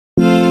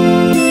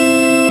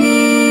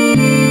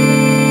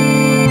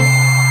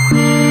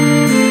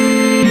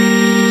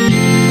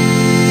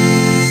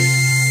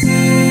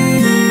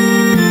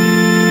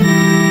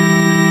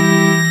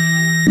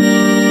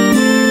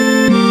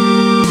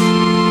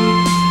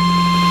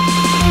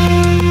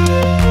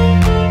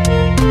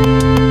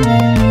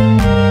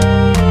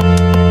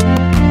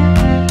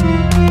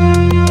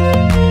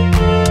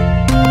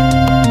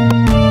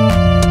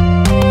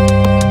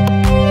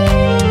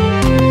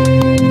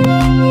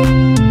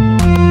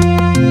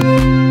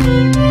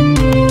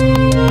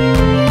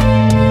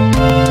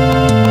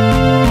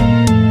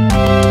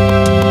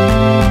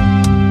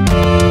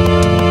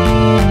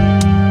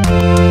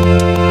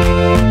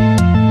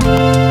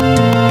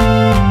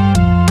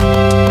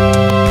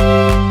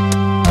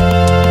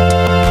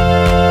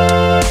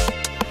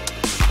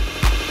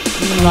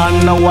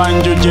mwana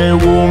wanjye ujye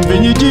wumva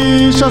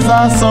inyigisho za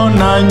so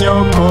na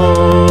nyoko,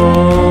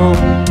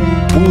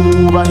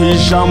 wubaha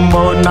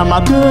ijambo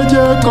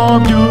n'amategeko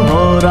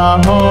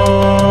by'Uhoraho,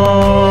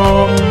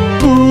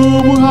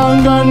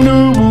 ubuhanga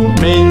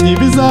n'ubumenyi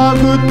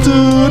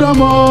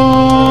bizaguturamo,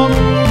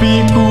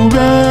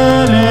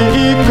 bikubere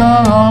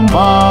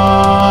ikamba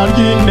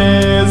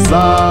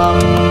ry'ineza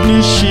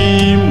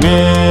n'ishimwe,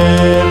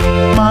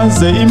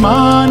 maze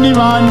Imana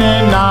ibane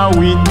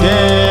nawe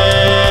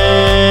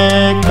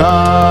iteka.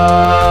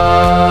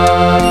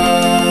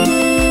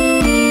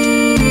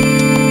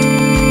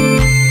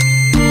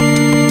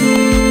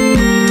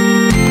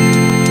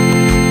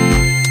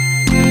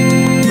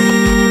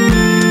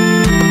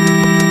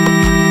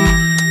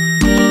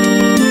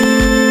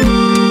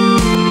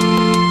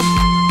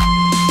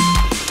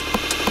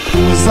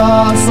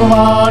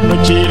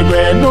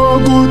 Uzasobanukirwe no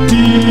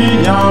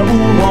gutinya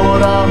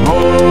Uhoraho,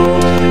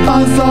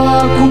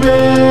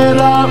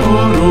 azakubera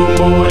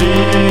urumuri,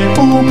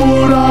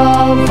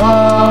 umurava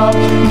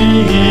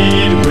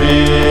n'ihirwe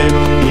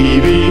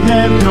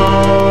ibihe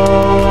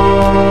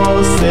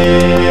byose.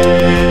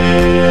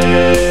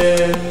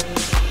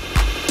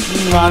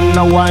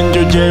 Mwana wanjye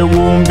ujye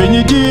wumva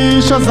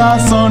inyigisho za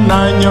so na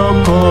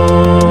nyoko,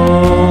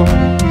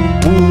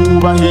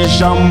 wubaha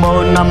ijambo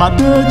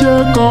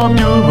n'amategeko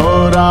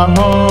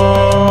by'Uhoraho,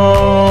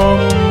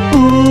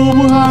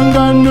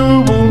 ubuhanga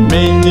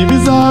n'ubumenyi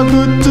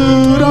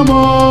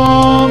bizaguturamo,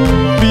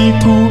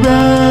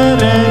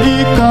 bikubere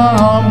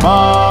ikamba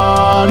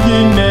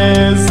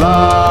ry'ineza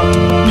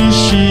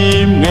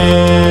n'ishimwe,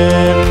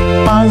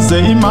 maze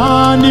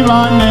Imana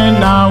ibane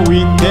nawe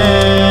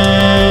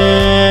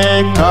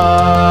iteka.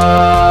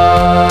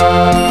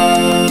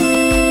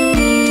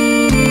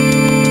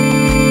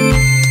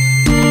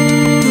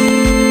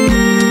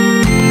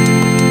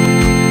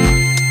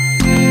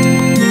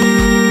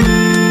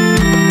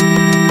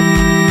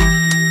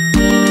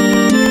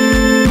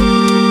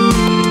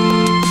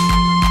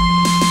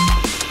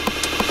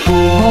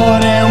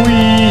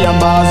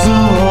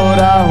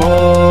 Uhoraho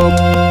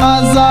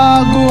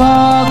azaguha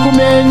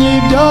kumenya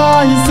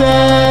ibyahise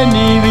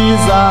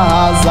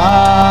n'ibizahaza,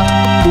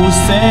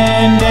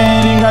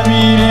 usendera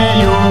ingabire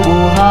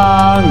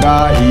y'ubuhanga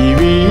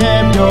ibihe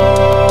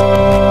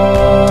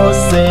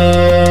byose.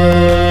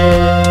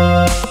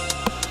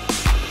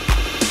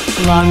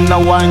 Mwana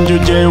wanjye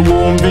ujye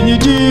wumva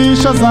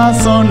inyigisho za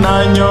so na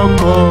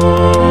nyoko,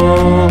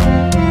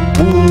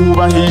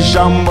 wubaha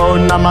ijambo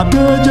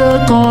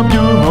n'amategeko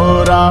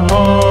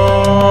by'Uhoraho,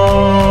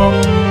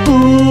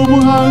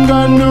 ubuhanga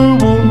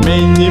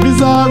n'ubumenyi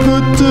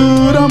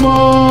bizaguturamo,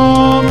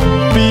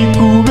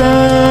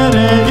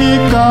 bikubere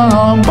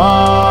ikamba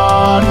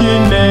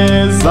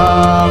ry'ineza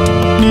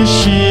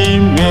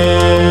n'ishimwe,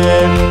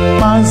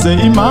 maze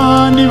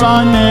Imana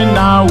ibane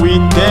nawe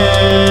iteka.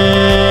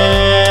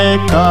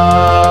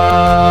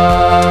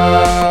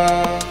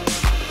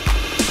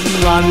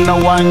 Mwana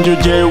wanjye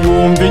ujye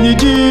wumva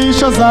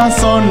inyigisho za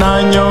so na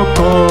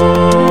nyoko,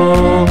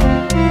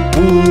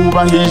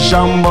 wubaha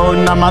ijambo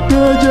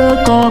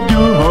n'amategeko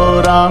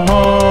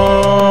by'Uhoraho,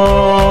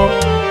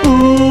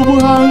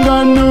 ubuhanga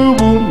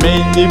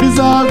n'ubumenyi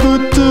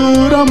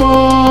bizaguturamo,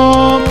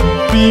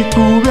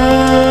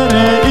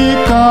 bikubere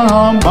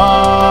ikamba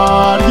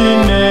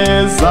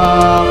ry'ineza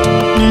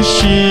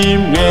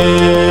n'ishimwe,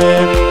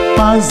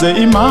 maze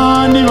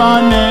Imana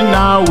ibane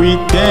nawe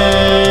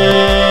iteka.